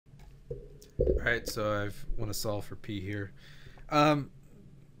Alright, so I want to solve for p here.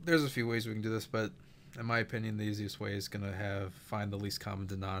 There's a few ways we can do this, but in my opinion, the easiest way is going to find the least common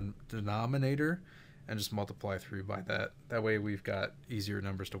denominator and just multiply through by that. That way we've got easier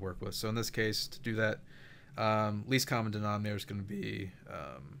numbers to work with. So in this case, to do that, least common denominator is going to be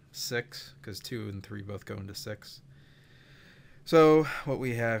 6, because 2 and 3 both go into 6. So what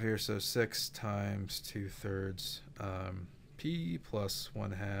we have here, so 6 times 2/3 p plus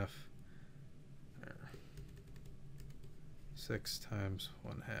 1/2. 6 times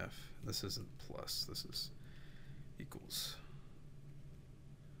 1/2. This isn't plus, this is equals.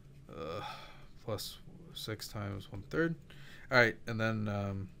 Plus 6 times 1/3. Alright, and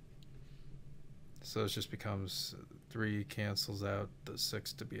then, so it just becomes 3 cancels out the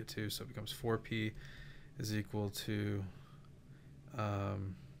 6 to be a 2, so it becomes 4p is equal to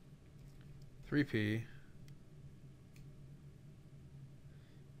 3p.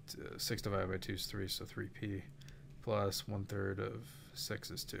 6 divided by 2 is 3, so 3p plus 1/3 of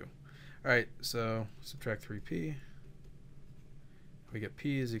 6 is 2. Alright, so subtract 3p. We get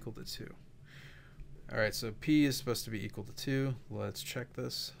p is equal to 2. Alright, so p is supposed to be equal to 2. Let's check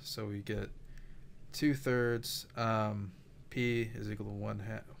this. So we get 2/3. P is equal to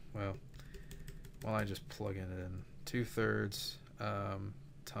 1/2. Well, why don't I just plug it in? 2/3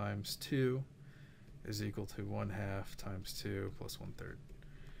 times 2 is equal to 1/2 times 2 plus 1/3.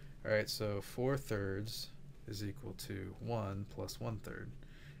 Alright, so 4/3 is equal to 1 plus 1/3.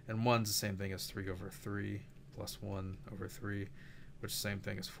 And 1's the same thing as 3 over 3 plus 1 over 3, which is the same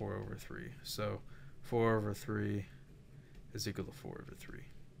thing as 4 over 3. So 4 over 3 is equal to 4 over 3,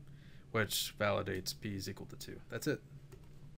 which validates p is equal to 2. That's it.